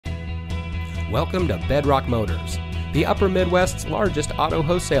Welcome to Bedrock Motors, the Upper Midwest's largest auto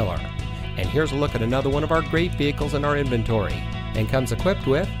wholesaler. And here's a look at another one of our great vehicles in our inventory, and comes equipped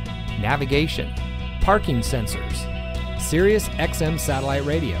with navigation, parking sensors, Sirius XM satellite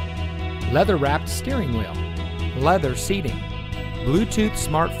radio, leather-wrapped steering wheel, leather seating, Bluetooth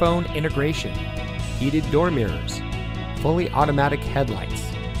smartphone integration, heated door mirrors, fully automatic headlights,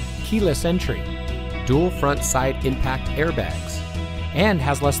 keyless entry, dual front side impact airbags, and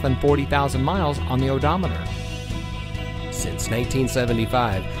has less than 40,000 miles on the odometer. Since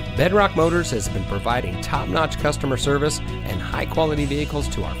 1975, Bedrock Motors has been providing top-notch customer service and high-quality vehicles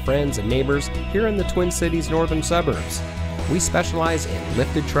to our friends and neighbors here in the Twin Cities northern suburbs. We specialize in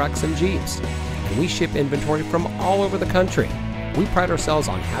lifted trucks and Jeeps, and we ship inventory from all over the country. We pride ourselves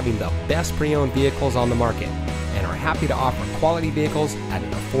on having the best pre-owned vehicles on the market and are happy to offer quality vehicles at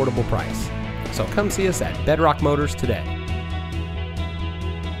an affordable price. So come see us at Bedrock Motors today.